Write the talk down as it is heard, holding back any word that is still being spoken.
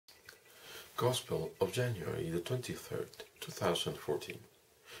Gospel of January the 23rd, 2014.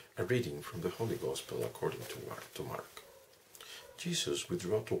 A reading from the Holy Gospel according to Mark. Jesus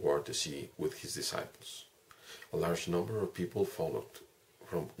withdrew toward the sea with his disciples. A large number of people followed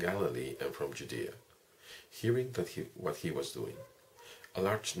from Galilee and from Judea, hearing what he was doing. A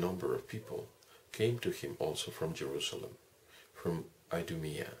large number of people came to him also from Jerusalem, from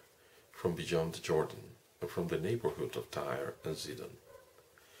Idumea, from beyond the Jordan, and from the neighborhood of Tyre and Sidon.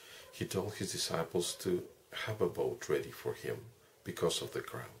 He told his disciples to have a boat ready for him because of the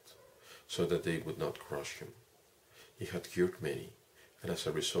crowd, so that they would not crush him. He had cured many, and as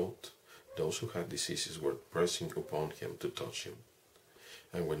a result, those who had diseases were pressing upon him to touch him.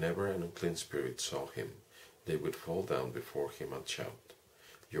 And whenever an unclean spirit saw him, they would fall down before him and shout,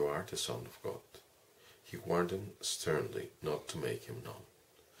 "You are the Son of God." He warned them sternly not to make him known.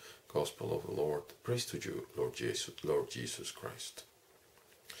 Gospel of the Lord. Praise to you, Lord Jesus Christ.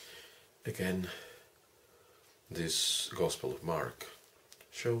 Again, this Gospel of Mark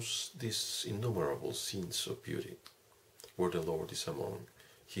shows these innumerable scenes of beauty where the Lord is among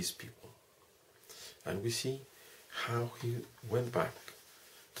his people. And we see how he went back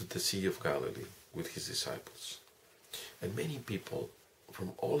to the Sea of Galilee with his disciples. And many people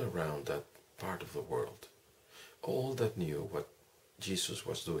from all around that part of the world, all that knew what Jesus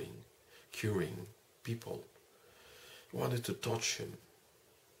was doing, curing people, wanted to touch him.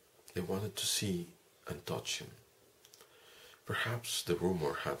 They wanted to see and touch him. Perhaps the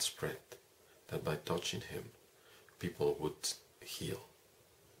rumor had spread that by touching him, people would heal.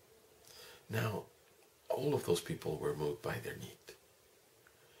 Now, all of those people were moved by their need.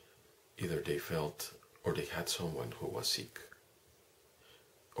 Either they felt or they had someone who was sick,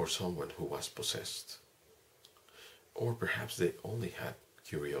 or someone who was possessed, or perhaps they only had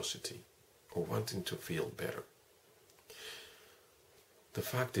curiosity or wanting to feel better. The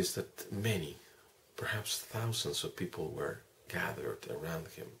fact is that many, perhaps thousands of people were gathered around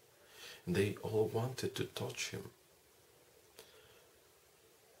him, and they all wanted to touch him.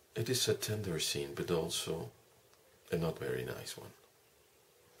 It is a tender scene, but also a not very nice one,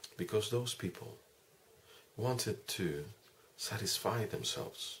 because those people wanted to satisfy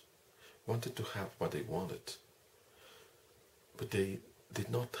themselves, wanted to have what they wanted, but they did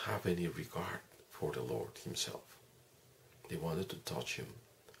not have any regard for the Lord himself. They wanted to touch him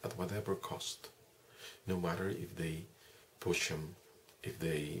at whatever cost, no matter if they push him, if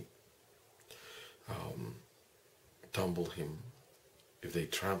they tumble him, if they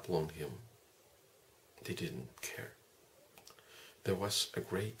trample on him. They didn't care. There was a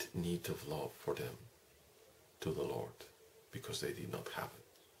great need of love for them to the Lord, because they did not have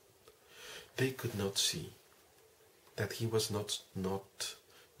it. They could not see that he was not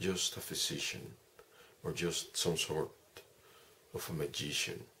just a physician or just some sort of a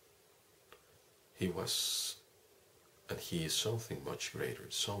magician. He was, and he is something much greater,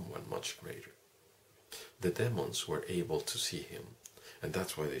 someone much greater. The demons were able to see him, and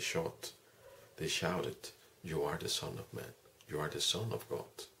that's why they shouted, "You are the Son of Man, you are the Son of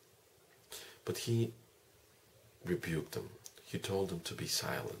God." But he rebuked them. He told them to be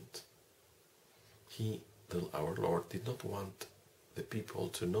silent. Our Lord did not want the people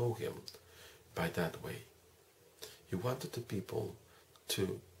to know him by that way. He wanted the people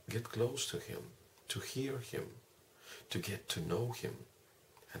to get close to him, to hear him, to get to know him,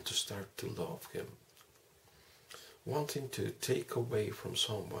 and to start to love him. Wanting to take away from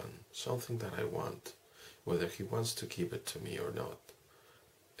someone something that I want, whether he wants to give it to me or not,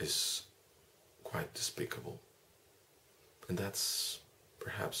 is quite despicable. And that's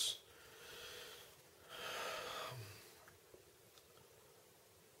perhaps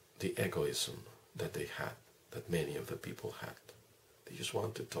the egoism that they had, that many of the people had. They just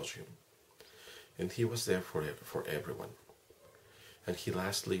wanted to touch him. And he was there for everyone. And he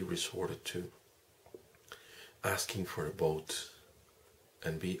lastly resorted to asking for a boat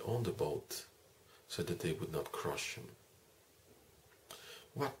and be on the boat so that they would not crush him.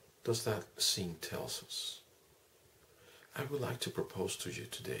 What does that scene tell us? I would like to propose to you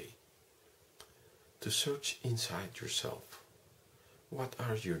today to search inside yourself. What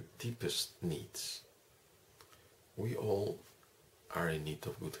are your deepest needs? We all are in need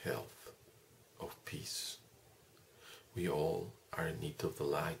of good health, of peace. We all are in need of the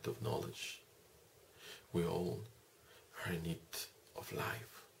light of knowledge. We all are in need of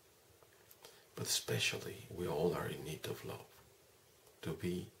life. But especially, we all are in need of love. To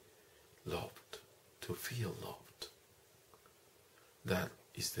be loved, to feel loved. That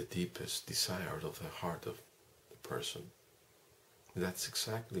is the deepest desire of the heart of the person. That's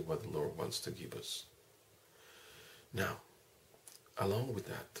exactly what the Lord wants to give us. Now, Along with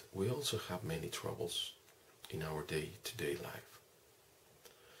that, we also have many troubles in our day-to-day life.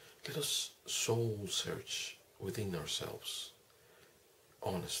 Let us soul search within ourselves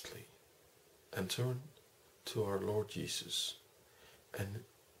honestly and turn to our Lord Jesus and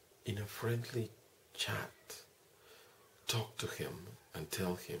in a friendly chat talk to him and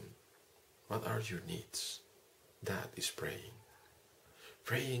tell him, what are your needs? That is praying.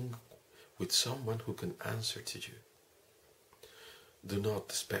 Praying with someone who can answer to you. Do not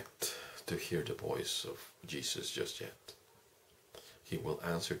expect to hear the voice of Jesus just yet. He will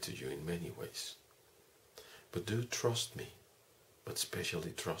answer to you in many ways. But do trust me, but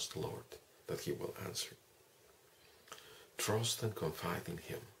especially trust the Lord that he will answer. Trust and confide in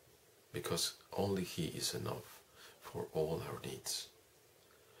him, because only he is enough for all our needs.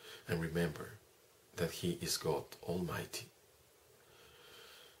 And remember that he is God Almighty,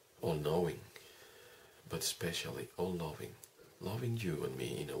 all-knowing, but especially all-loving, loving you and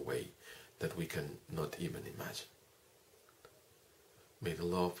me in a way that we can not even imagine. May the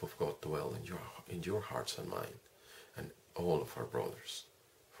love of God dwell in your hearts and mine, and all of our brothers,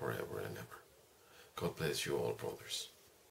 forever and ever. God bless you all, brothers.